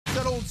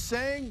that old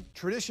saying,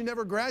 tradition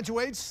never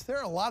graduates? There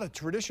are a lot of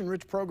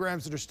tradition-rich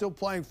programs that are still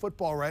playing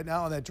football right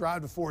now on that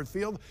drive to Ford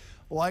Field,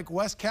 like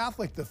West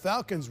Catholic. The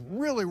Falcons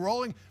really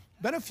rolling.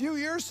 Been a few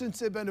years since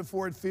they've been to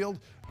Ford Field,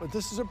 but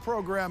this is a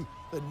program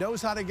that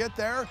knows how to get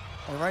there,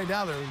 and right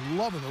now they're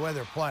loving the way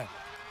they're playing.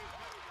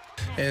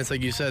 And it's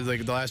like you said,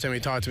 like the last time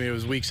you talked to me, it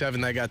was week 7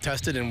 that got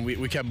tested, and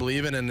we kept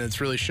believing, and it's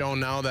really shown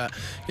now that,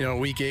 you know,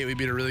 week 8 we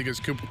beat a really good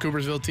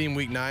Coopersville team,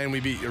 week 9 we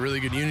beat a really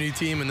good Unity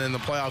team, and then the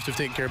playoffs we've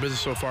taken care of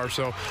business so far.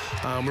 So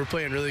we're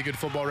playing really good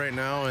football right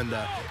now, and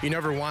you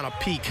never want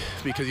to peak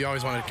because you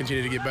always want to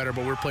continue to get better,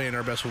 but we're playing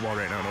our best football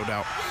right now, no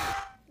doubt.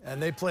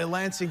 And they play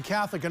Lansing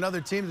Catholic, another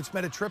team that's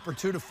made a trip or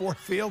two to Ford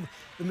Field.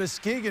 The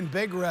Muskegon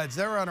Big Reds,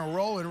 they're on a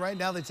roll, and right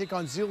now they take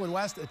on Zeeland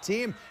West, a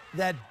team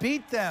that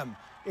beat them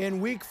in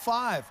week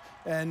 5.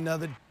 And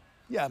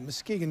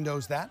Muskegon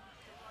knows that.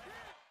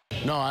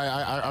 No,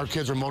 our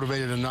kids are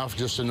motivated enough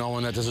just to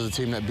knowing that this is a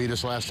team that beat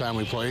us last time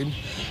we played.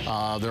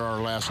 They're our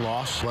last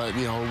loss. But,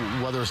 you know,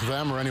 whether it's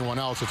them or anyone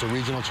else, it's a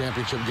regional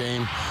championship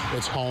game.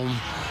 It's home,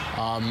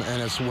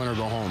 and it's win or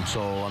go home.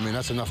 So, I mean,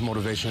 that's enough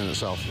motivation in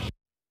itself.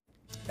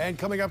 And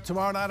coming up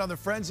tomorrow night on The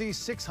Frenzy,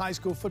 6 high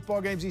school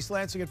football games. East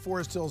Lansing at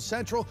Forest Hills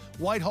Central,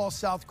 Whitehall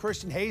South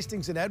Christian,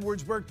 Hastings and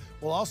Edwardsburg.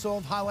 We'll also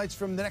have highlights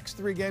from the next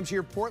 3 games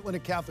here. Portland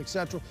at Catholic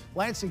Central,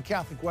 Lansing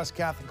Catholic, West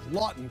Catholic,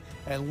 Lawton,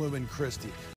 and Lumen Christi.